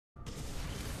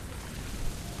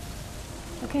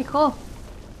Okay, cool.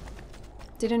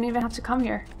 Didn't even have to come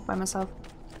here by myself.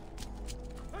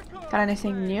 Got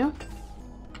anything new?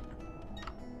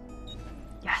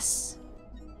 Yes.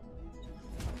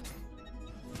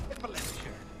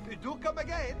 You do come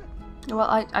again? Well,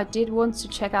 I did want to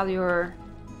check out your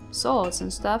swords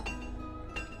and stuff.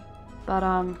 But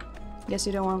guess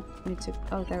you don't want me to.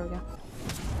 Oh, there we go.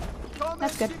 Come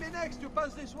That's and good. see me next. You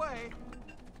pass this way.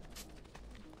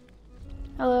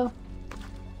 Hello.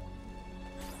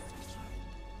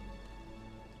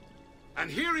 And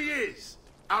here he is,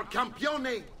 our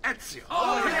campione Ezio.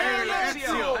 Oh, hey,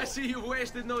 Ezio! I see you've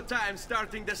wasted no time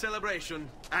starting the celebration.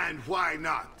 And why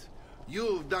not?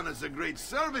 You've done us a great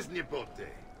service, Nipote.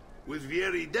 With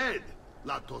Vieri dead,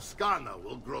 La Toscana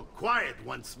will grow quiet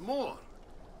once more.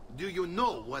 Do you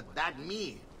know what that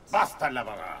means? Basta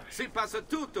lavorare. Si passa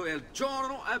tutto il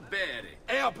giorno a bere.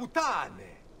 E a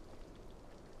puttane.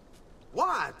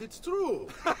 What? It's true.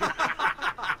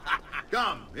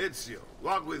 Come, Ezio,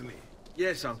 walk with me.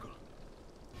 Yes, uncle.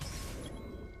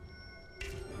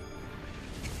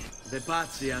 The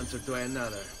Pazzi answer to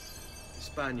another.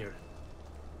 Spaniard.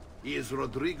 He is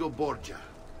Rodrigo Borgia,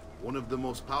 one of the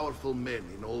most powerful men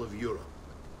in all of Europe,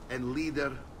 and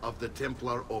leader of the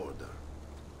Templar Order.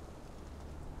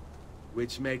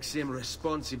 Which makes him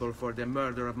responsible for the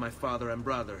murder of my father and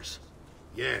brothers.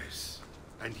 Yes,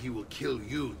 and he will kill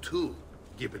you too,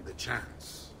 given the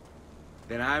chance.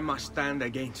 Then I must stand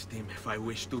against him if I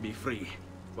wish to be free.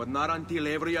 But not until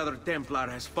every other Templar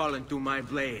has fallen to my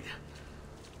blade.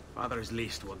 Father's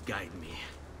list will guide me.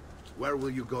 Where will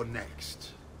you go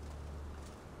next?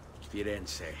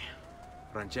 Firenze.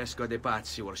 Francesco de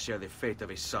Pazzi will share the fate of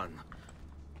his son.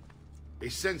 A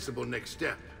sensible next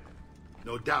step.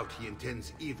 No doubt he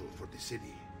intends evil for the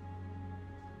city.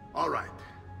 All right,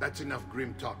 that's enough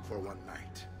grim talk for one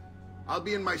night. I'll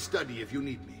be in my study if you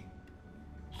need me.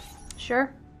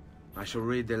 Sure. I shall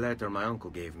read the letter my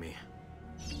uncle gave me.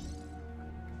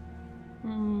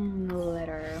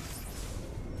 Letter.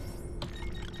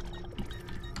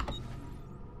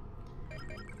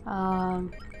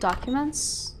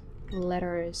 Documents?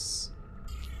 Letters.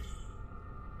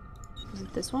 Is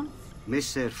it this one?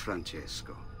 Messer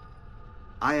Francesco,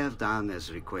 I have done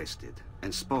as requested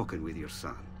and spoken with your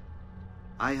son.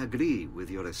 I agree with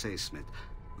your assessment,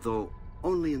 though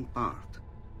only in part.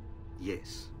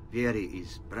 Yes, Vieri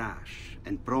is brash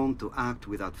and prone to act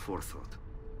without forethought.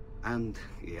 And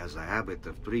he has a habit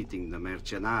of treating the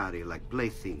mercenari like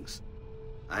playthings.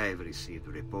 I have received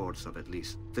reports of at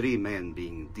least 3 men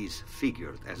being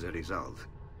disfigured as a result.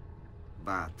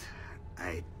 But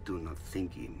I do not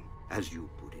think him, as you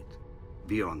put it,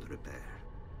 beyond repair.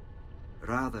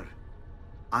 Rather,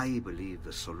 I believe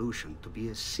the solution to be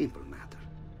a simple matter.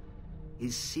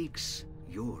 He seeks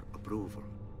your approval,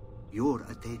 your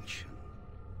attention.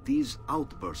 These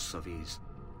outbursts of his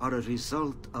are a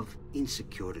result of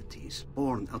insecurities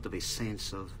born out of a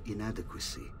sense of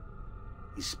inadequacy.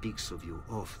 He speaks of you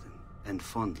often and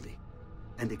fondly,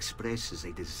 and expresses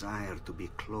a desire to be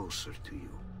closer to you.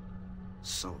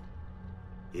 So,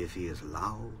 if he is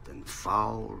loud and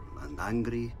foul and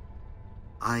angry,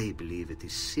 I believe it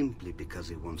is simply because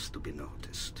he wants to be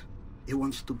noticed. He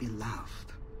wants to be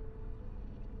loved.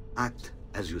 Act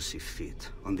as you see fit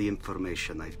on the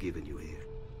information I've given you here.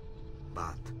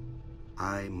 But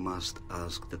I must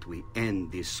ask that we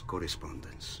end this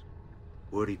correspondence.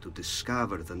 Were he to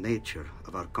discover the nature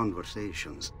of our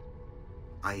conversations,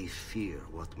 I fear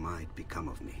what might become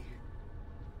of me.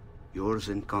 Yours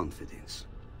in confidence,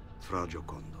 Fra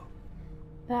Giocondo.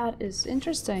 That is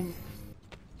interesting.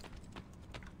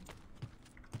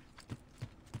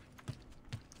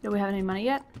 Do we have any money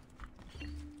yet?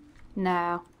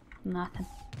 No, nothing.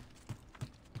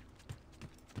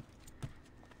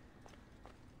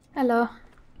 Hello.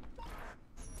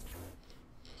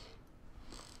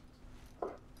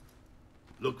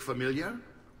 Look familiar?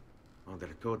 Other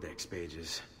codex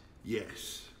pages.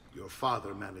 Yes. Your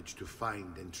father managed to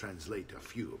find and translate a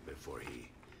few before he...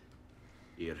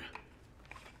 Here.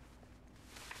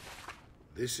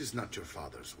 This is not your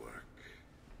father's work.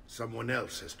 Someone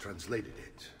else has translated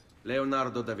it.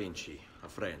 Leonardo da Vinci, a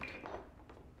friend.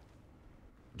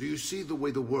 Do you see the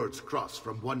way the words cross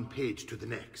from one page to the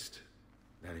next?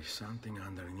 There is something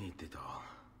underneath it all.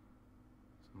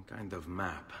 Some kind of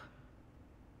map.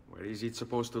 Where is it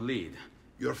supposed to lead?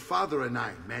 Your father and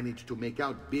I managed to make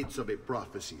out bits of a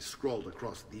prophecy scrawled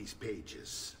across these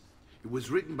pages. It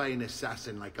was written by an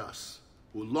assassin like us,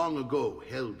 who long ago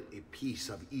held a piece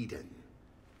of Eden.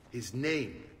 His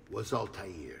name was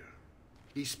Altair.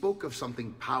 He spoke of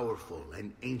something powerful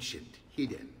and ancient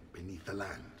hidden beneath the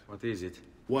land. What is it?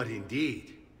 What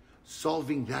indeed?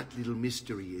 Solving that little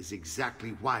mystery is exactly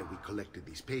why we collected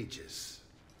these pages.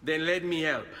 Then let me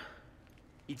help.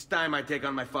 Each time I take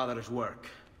on my father's work.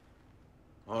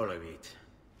 All of it.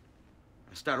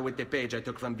 I start with the page I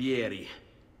took from Vieri.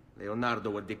 Leonardo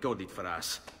would decode it for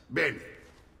us. Bene.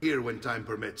 Here when time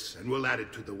permits, and we'll add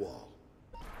it to the wall.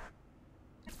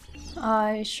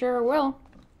 I sure will.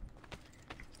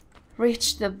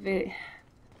 Reach the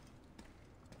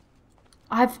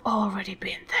I've already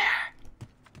been there.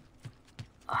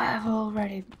 I've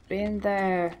already been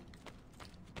there.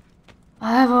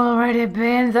 I've already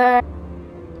been there.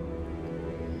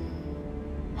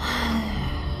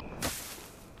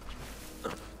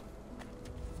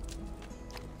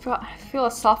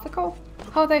 Philosophical?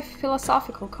 How are they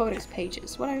philosophical codex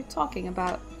pages? What are you talking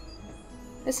about?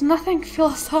 There's nothing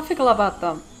philosophical about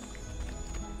them.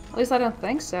 At least I don't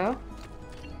think so.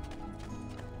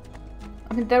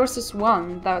 I mean, there was this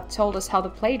one that told us how the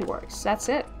blade works. That's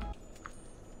it.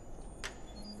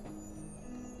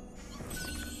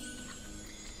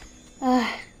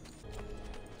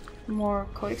 More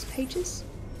codex pages?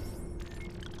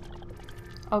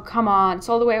 Oh, come on. It's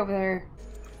all the way over there.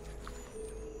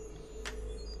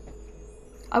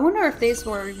 I wonder if these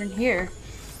were even here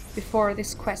before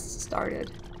this quest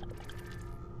started.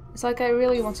 It's like I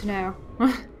really want to know.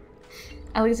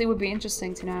 At least it would be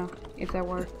interesting to know if there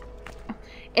were.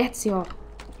 Ezio!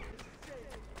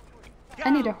 I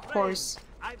need a horse.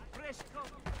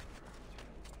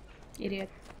 Idiot.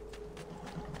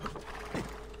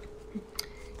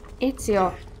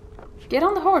 Ezio! Get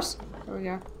on the horse! There we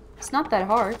go. It's not that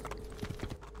hard.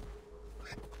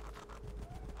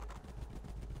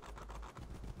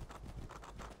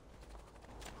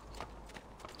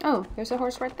 Oh, there's a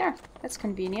horse right there. That's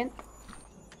convenient.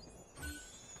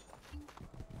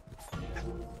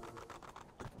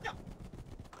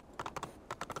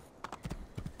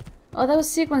 Oh, that was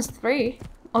sequence 3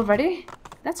 already?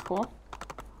 That's cool.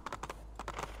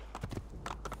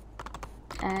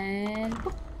 And...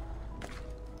 whoop.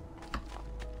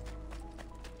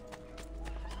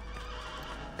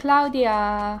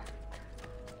 Claudia!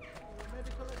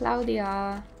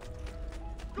 Claudia!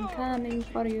 I'm coming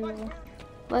for you.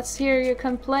 Let's hear you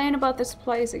complain about this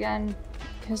place again,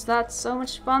 because that's so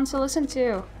much fun to listen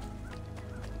to.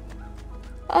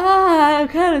 Ah, I'm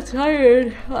kind of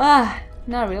tired. Ah,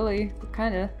 not really, but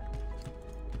kind of.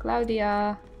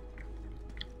 Claudia,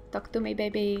 talk to me,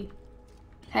 baby.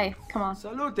 Hey, come on.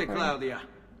 Salute, Claudia.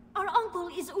 Our uncle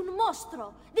is un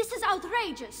mostro. This is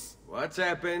outrageous. What's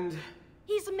happened?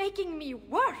 He's making me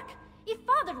work. If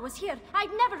Father was here,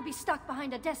 I'd never be stuck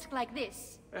behind a desk like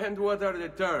this. And what are the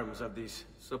terms of this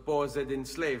supposed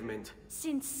enslavement?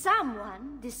 Since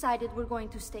someone decided we're going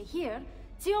to stay here,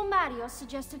 Zio Mario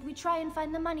suggested we try and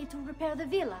find the money to repair the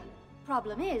villa.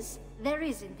 Problem is, there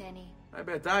isn't any. I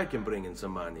bet I can bring in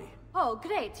some money. Oh,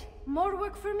 great. More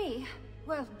work for me.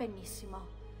 Well, benissimo.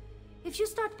 If you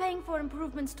start paying for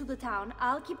improvements to the town,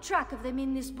 I'll keep track of them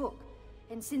in this book.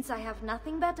 And since I have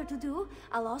nothing better to do,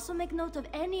 I'll also make note of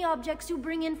any objects you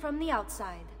bring in from the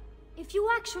outside. If you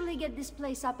actually get this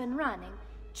place up and running,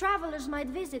 travelers might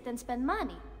visit and spend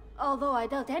money. Although I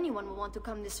doubt anyone will want to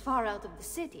come this far out of the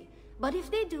city. But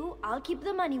if they do, I'll keep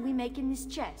the money we make in this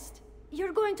chest.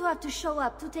 You're going to have to show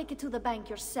up to take it to the bank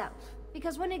yourself.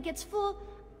 Because when it gets full,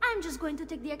 I'm just going to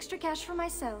take the extra cash for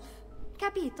myself.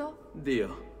 Capito?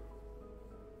 Deal.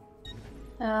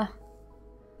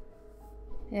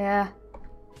 Yeah.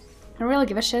 I don't really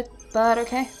give a shit, but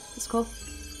okay, it's cool.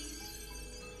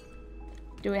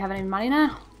 Do we have any money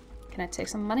now? Can I take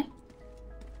some money?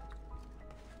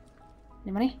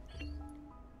 Any money?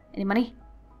 Any money?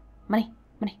 Money,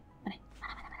 money, money,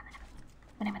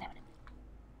 money, money, money.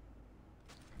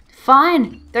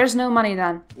 Fine! There's no money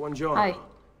then. Buongiorno. Hi.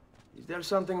 Is there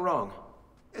something wrong?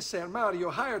 Ser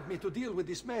Mario hired me to deal with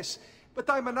this mess, but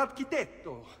I'm an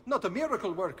architetto, not a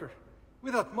miracle worker.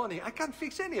 Without money, I can't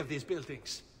fix any of these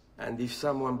buildings. And if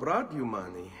someone brought you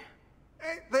money?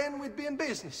 Then we'd be in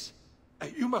business.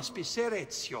 You must be Ser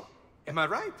Ezio. Am I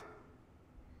right?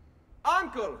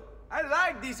 Uncle! I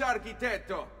like this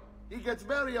architetto! He gets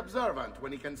very observant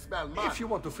when he can smell money. If you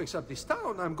want to fix up this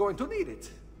town, I'm going to need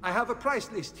it. I have a price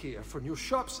list here for new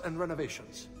shops and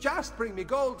renovations. Just bring me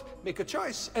gold, make a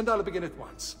choice, and I'll begin at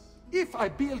once. If I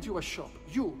build you a shop,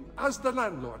 you, as the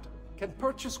landlord, can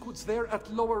purchase goods there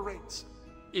at lower rates.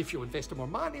 If you invest more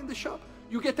money in the shop,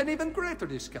 you get an even greater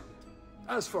discount.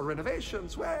 As for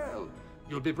renovations, well,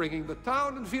 you'll be bringing the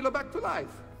town and villa back to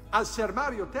life. As Ser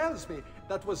Mario tells me,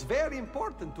 that was very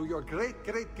important to your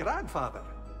great-great-grandfather.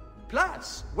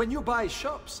 Plus, when you buy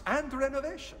shops and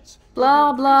renovations...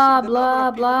 Blah, blah,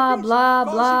 blah, blah, blah,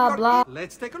 blah, blah.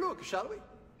 Let's take a look, shall we?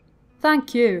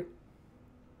 Thank you.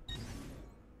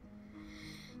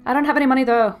 I don't have any money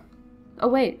though. Oh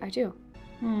wait, I do.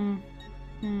 I'm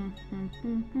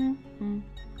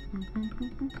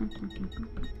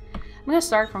gonna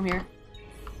start from here.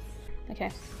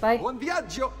 Okay, bye. Buon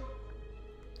viaggio!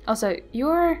 Also,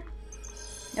 you're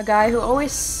a guy who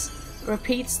always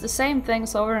repeats the same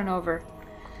things over and over.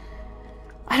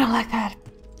 I don't like that.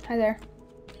 Hi there.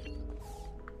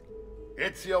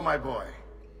 Ezio, my boy.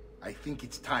 I think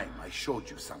it's time I showed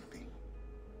you something.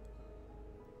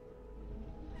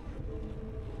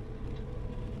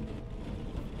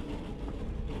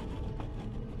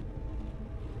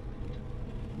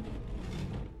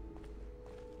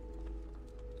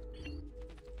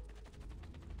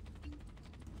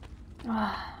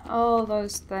 All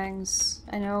those things.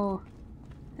 I know.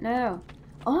 I know.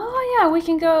 Oh yeah, we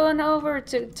can go on over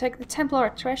to take the Templar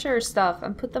treasure stuff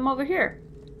and put them over here.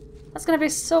 That's gonna be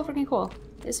so freaking cool.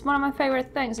 It's one of my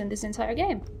favorite things in this entire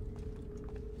game.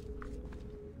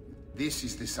 This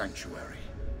is the sanctuary.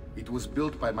 It was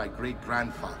built by my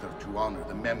great-grandfather to honor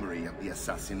the memory of the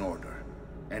Assassin Order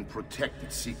and protect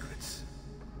its secrets.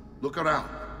 Look around.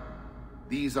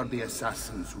 These are the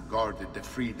assassins who guarded the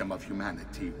freedom of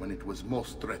humanity when it was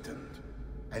most threatened.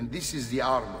 And this is the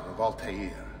armor of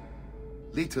Altair.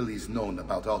 Little is known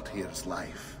about Altair's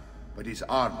life, but his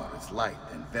armor is light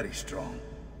and very strong.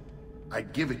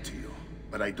 I'd give it to you,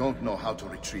 but I don't know how to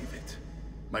retrieve it.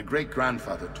 My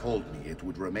great-grandfather told me it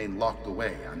would remain locked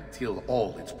away until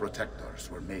all its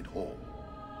protectors were made whole.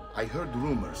 I heard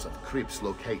rumors of crypts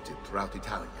located throughout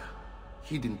Italia,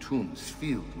 hidden tombs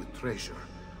filled with treasure,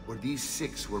 where these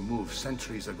six were moved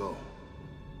centuries ago.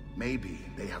 Maybe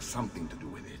they have something to do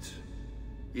with it.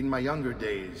 In my younger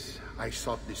days, I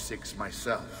sought the six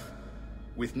myself,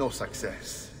 with no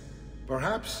success.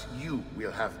 Perhaps you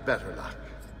will have better luck.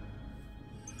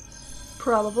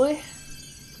 Probably.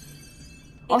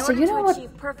 In Also, order you know to what?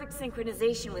 achieve perfect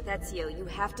synchronization with Ezio, you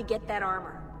have to get that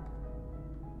armor.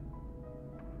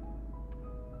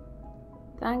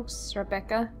 Thanks,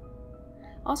 Rebecca.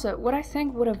 Also, what I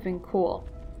think would have been cool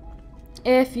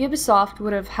if Ubisoft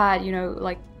would have had, you know,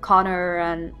 like Connor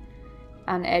and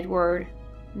Edward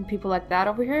and people like that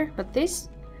over here, but this,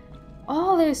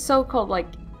 all these so-called, like,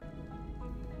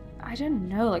 I don't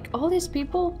know, like all these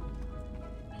people,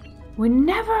 we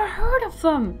never heard of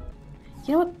them.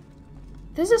 You know what?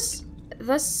 This is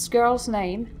this girl's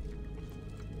name.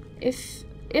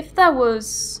 If that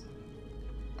was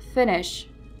Finnish,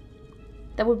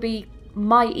 that would be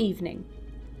my evening.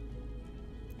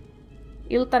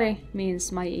 Iltari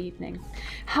means my evening.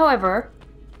 However,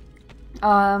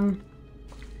 all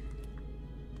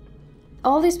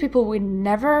these people, we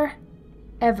never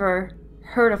ever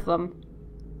heard of them.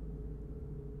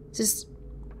 Just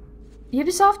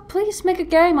Ubisoft, please make a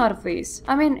game out of these.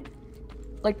 I mean,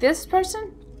 like this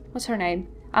person, what's her name?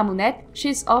 Amunet.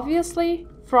 She's obviously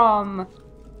from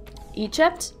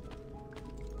Egypt,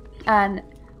 and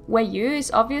Wei Yu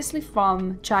is obviously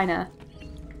from China,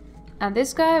 and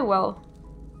this guy, well,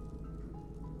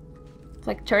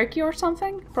 like Turkey or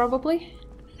something, probably.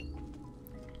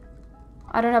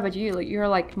 I don't know about you, like, you're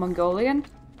like Mongolian?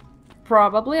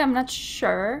 Probably, I'm not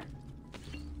sure.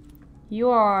 You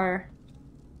are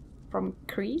from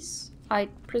Greece, I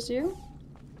presume?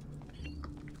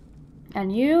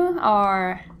 And you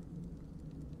are...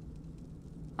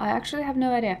 I actually have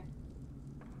no idea.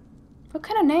 What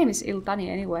kind of name is Iltani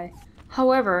anyway?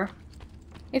 However,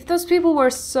 if those people were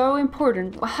so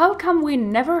important, how come we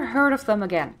never heard of them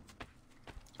again?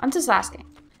 I'm just asking.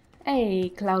 Hey,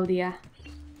 Claudia.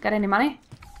 Got any money?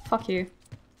 Fuck you.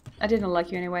 I didn't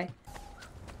like you anyway.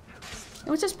 It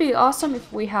would just be awesome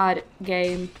if we had a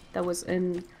game that was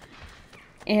in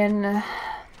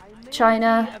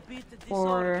China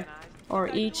or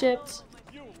Egypt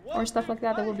or stuff like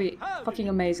that. That would be fucking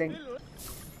amazing.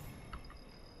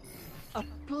 A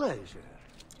pleasure.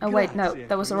 Oh wait, no,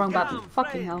 that was the wrong button.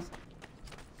 Fucking hell.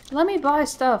 Let me buy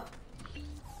stuff.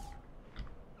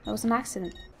 That was an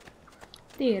accident.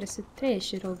 There's a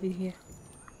treasure over here.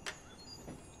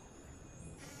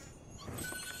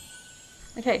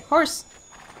 Okay, horse.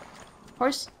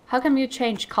 Horse, how come you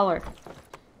change color?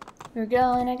 We're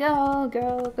gonna go,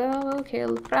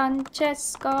 kill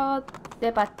Francesco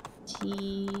de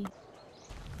Bacci.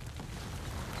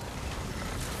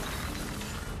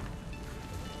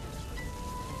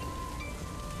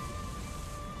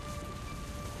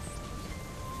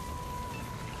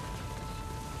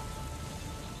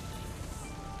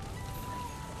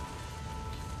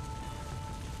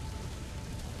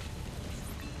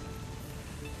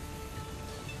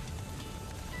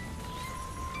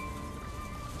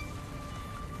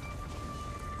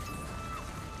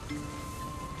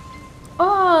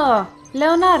 Oh,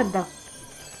 Leonardo.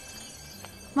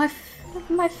 My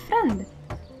friend.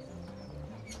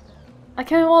 I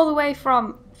came all the way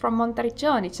from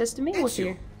Montericcione just to meet with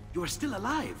you. You are still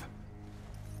alive.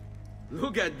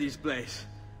 Look at this place.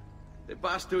 The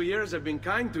past 2 years have been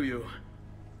kind to you.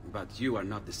 But you are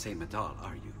not the same at all,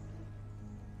 are you?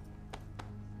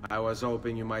 I was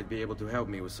hoping you might be able to help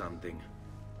me with something.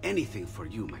 Anything for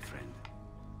you, my friend.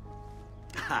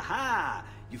 Haha!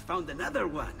 You found another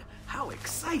one! How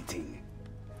exciting!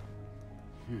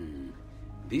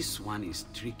 This one is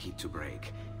tricky to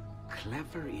break.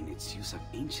 Clever in its use of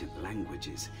ancient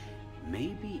languages.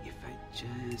 Maybe if I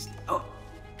just...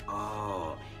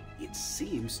 Oh! It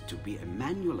seems to be a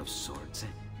manual of sorts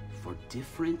for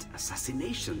different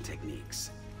assassination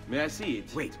techniques. May I see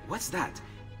it? Wait, what's that?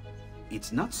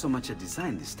 It's not so much a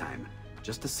design this time,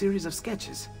 just a series of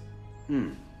sketches.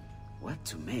 What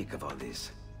to make of all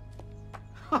this?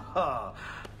 Haha,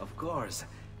 of course.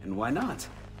 And why not?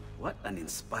 What an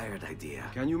inspired idea.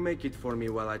 Can you make it for me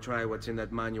while I try what's in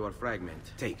that manual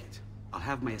fragment? Take it. I'll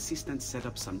have my assistant set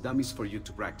up some dummies for you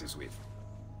to practice with.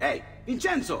 Hey,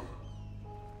 Vincenzo!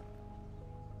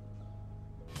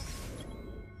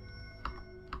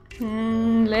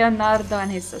 Leonardo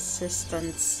and his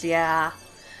assistants, yeah.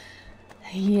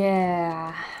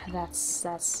 Yeah,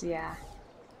 that's yeah.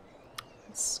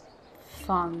 It's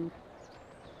fun.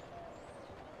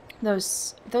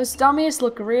 Those dummies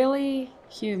look really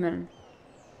human.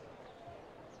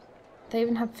 They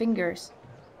even have fingers.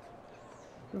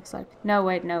 Looks like. No,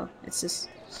 wait, no. It's just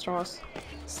straws.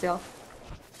 Still.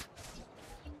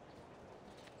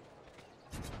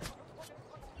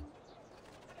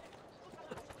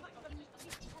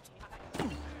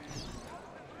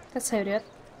 That's how you do it.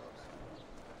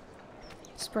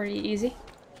 It's pretty easy.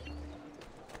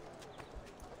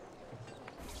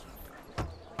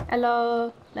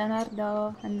 Hello,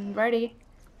 Leonardo. I'm ready.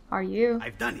 Are you?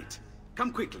 I've done it.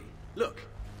 Come quickly. Look.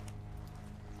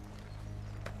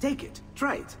 Take it.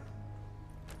 Try it.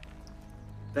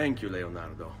 Thank you,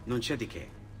 Leonardo. Non c'è di che.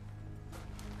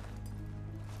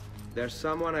 There's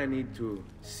someone I need to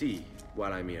see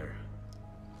while I'm here.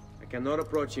 I cannot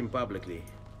approach him publicly.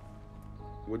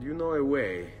 Would you know a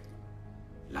way?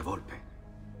 La Volpe.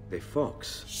 The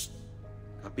fox. Shh.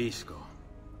 Capisco.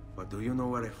 But do you know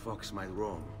where a fox might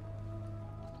roam?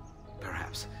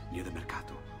 Perhaps near the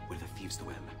Mercato, where the thieves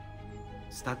dwell.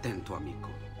 Sta attento, amico.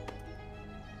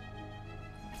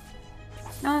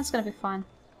 No, it's gonna be fine.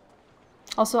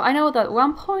 Also, I know that at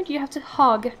one point you have to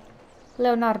hug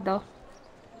Leonardo.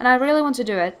 And I really want to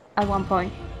do it at one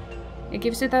point. It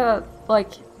gives you the,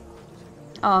 like...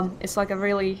 it's like a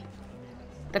really...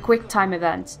 the quick time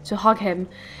event to hug him.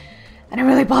 And it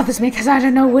really bothers me because I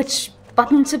don't know which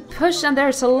button to push, and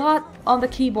there's a lot on the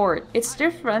keyboard. It's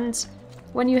different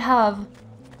when you have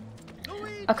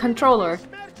a controller.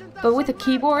 But with a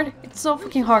keyboard, it's so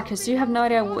fucking hard because you have no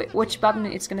idea which button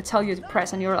it's gonna tell you to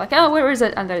press, and you're like, oh, where is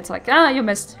it? And then it's like, ah, you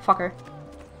missed, fucker.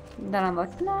 And then I'm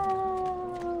like,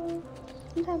 no,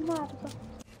 Leonardo.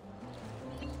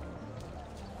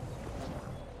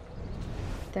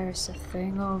 There's a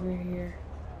thing over here.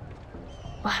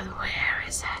 But where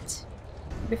is it?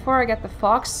 Before I get the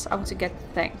fox, I want to get the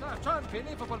thing.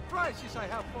 Unbelievable prices I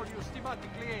have for you, stimato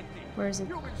clienti. Where is it?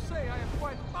 You will say I am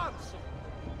quite handsome.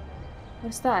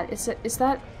 What's that? Is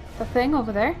that the thing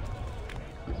over there?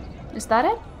 Is that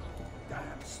it?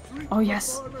 Oh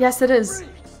yes. Yes it is.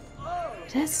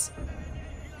 It is.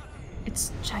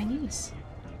 It's Chinese.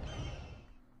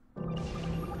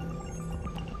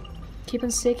 Keep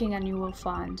on seeking and you will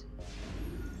find.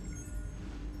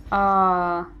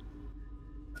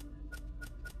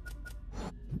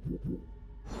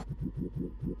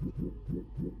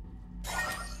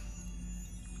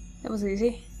 That was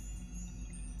easy.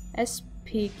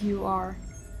 SPQR.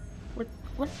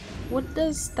 What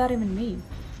does that even mean?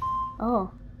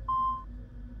 Oh.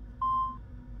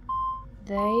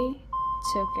 They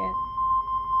took it.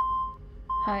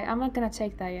 Hi, I'm not gonna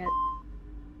take that yet.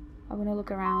 I wanna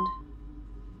look around.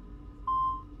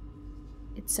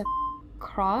 It's a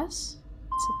cross?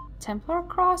 It's a Templar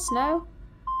cross? No?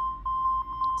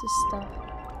 It's a stuff.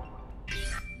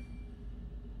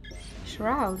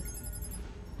 Shroud.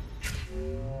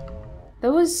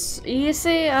 That was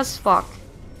easy as fuck.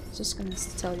 Just gonna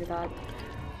tell you that.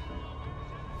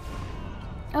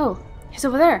 Oh, he's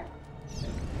over there.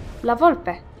 La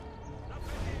Volpe.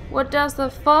 What does the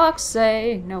fox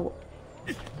say? No.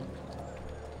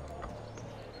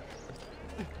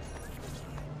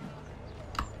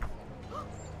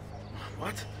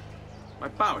 What? My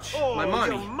pouch. Oh, my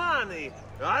money. Your money.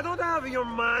 I don't have your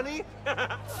money.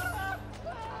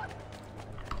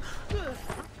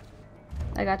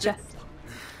 I gotcha.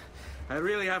 I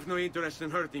really have no interest in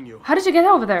hurting you. How did you get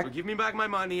over there? So give me back my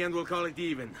money and we'll call it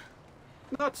even.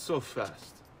 Not so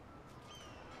fast.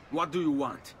 What do you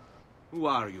want? Who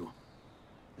are you?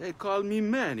 They call me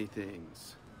many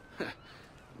things.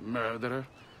 Murderer,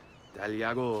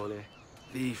 tagliagole,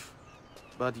 thief.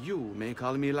 But you may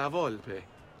call me La Volpe.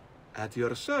 At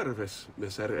your service,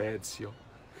 Messer Ezio.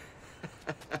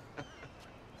 How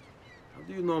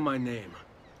do you know my name?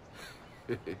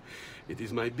 It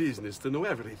is my business to know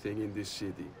everything in this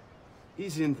city.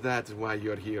 Isn't that why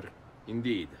you're here?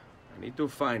 Indeed. I need to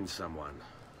find someone.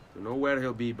 To know where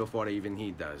he'll be before even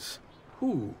he does.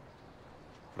 Who?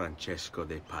 Francesco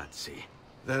de Pazzi.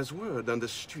 There's word on the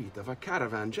street of a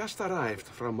caravan just arrived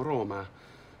from Roma.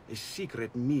 A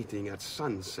secret meeting at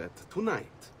sunset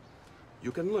tonight.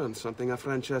 You can learn something of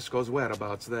Francesco's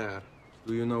whereabouts there.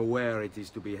 Do you know where it is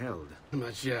to be held?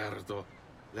 Ma certo.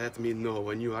 Let me know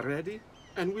when you are ready,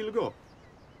 and we'll go.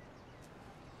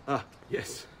 Ah,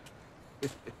 yes.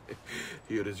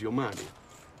 Here is your money.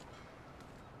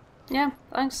 Yeah,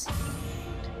 thanks.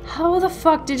 How the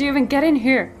fuck did you even get in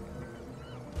here?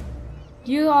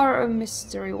 You are a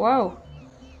mystery. Whoa.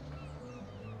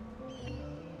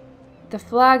 The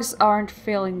flags aren't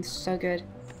feeling so good.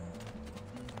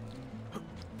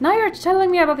 Now you're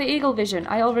telling me about the eagle vision.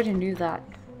 I already knew that.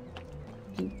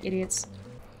 You idiots.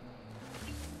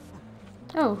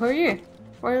 Oh, who are you?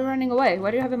 Why are you running away?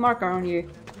 Why do you have a marker on you?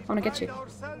 I wanna get you.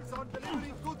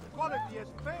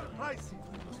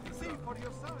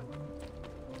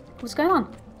 What's going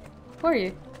on? Who are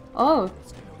you? Oh.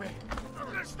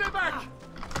 Stay back!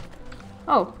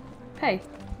 Oh. Hey.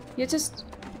 You just...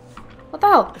 What the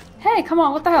hell? Hey, come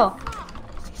on, what the hell?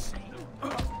 Stay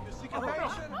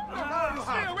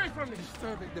away from me!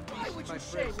 Disturbing the peace, my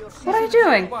friend. What are you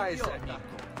doing?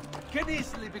 Can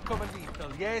easily become a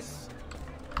lethal, yes?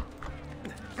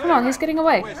 Come on, he's getting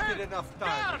away. Wasted enough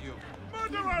time with you.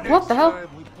 What the hell?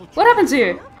 What happened to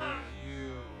you?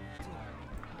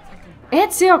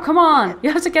 Ezio, come on!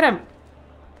 You have to get him!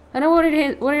 I know what it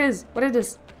is. What it is. What it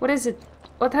is. What is it?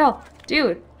 What the hell?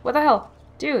 Dude! What the hell?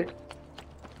 Dude!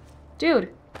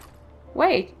 Dude!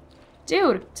 Wait!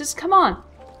 Dude! Just come on!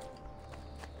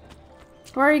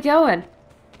 Where are you going?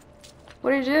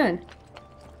 What are you doing?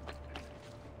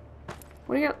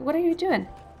 What are you doing?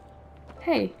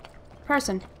 Hey,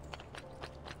 person.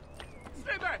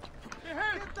 Stay back!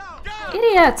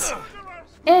 Idiots!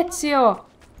 Ezio!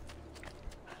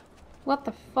 What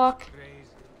the fuck?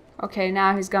 Okay,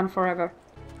 now he's gone forever.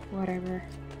 Whatever.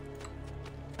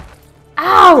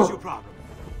 Ow!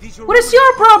 What is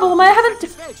your problem? I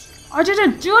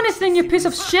didn't do anything, you piece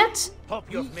of shit! Hope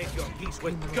you've made your peace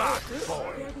with God,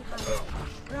 boy.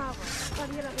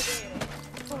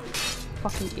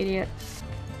 Fucking idiot.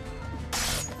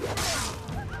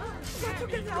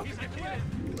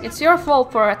 It's your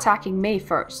fault for attacking me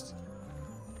first.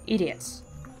 Idiots.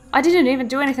 I didn't even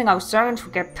do anything, I was trying to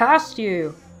get past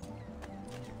you.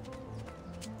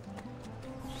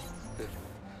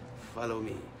 Follow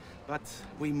me. But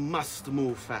we must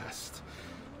move fast.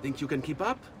 Think you can keep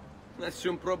up?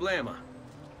 Nessun problema.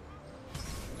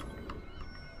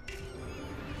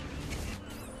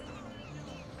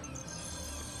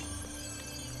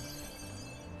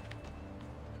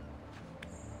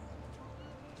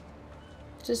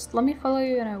 Just let me follow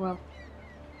you and I will.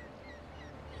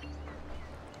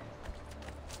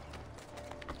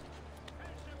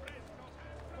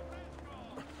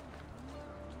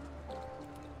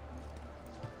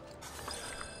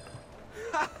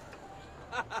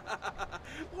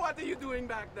 What are you doing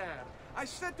back there? I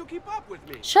said to keep up with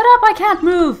me. Shut up, I can't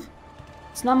move!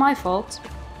 It's not my fault.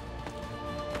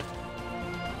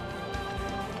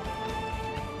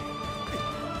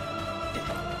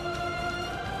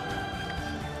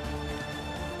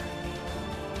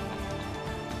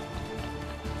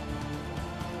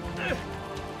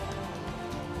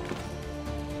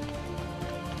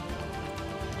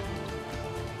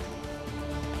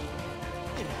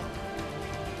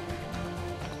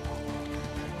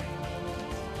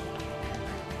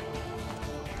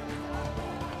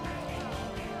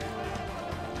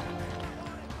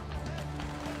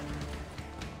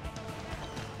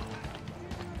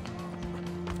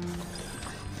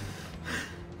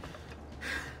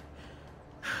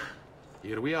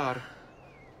 Here we are.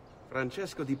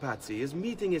 Francesco di Pazzi is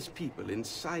meeting his people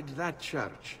inside that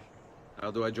church.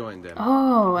 How do I join them?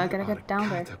 Oh, I gotta get down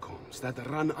there. Catacombs that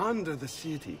run under the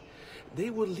city.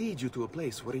 They will lead you to a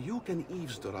place where you can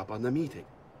eavesdrop on the meeting.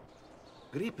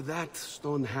 Grip that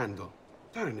stone handle.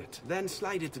 Turn it, then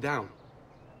slide it down.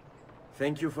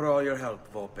 Thank you for all your help,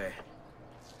 Volpe.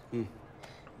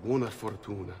 Buona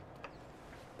fortuna.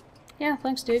 Yeah,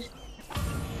 thanks, dude.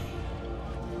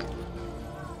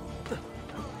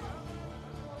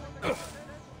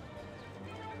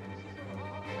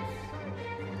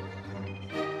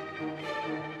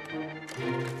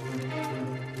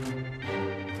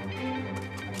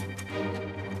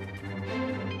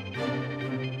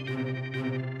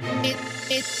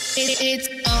 It's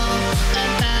all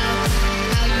about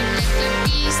how you let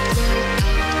the beast go.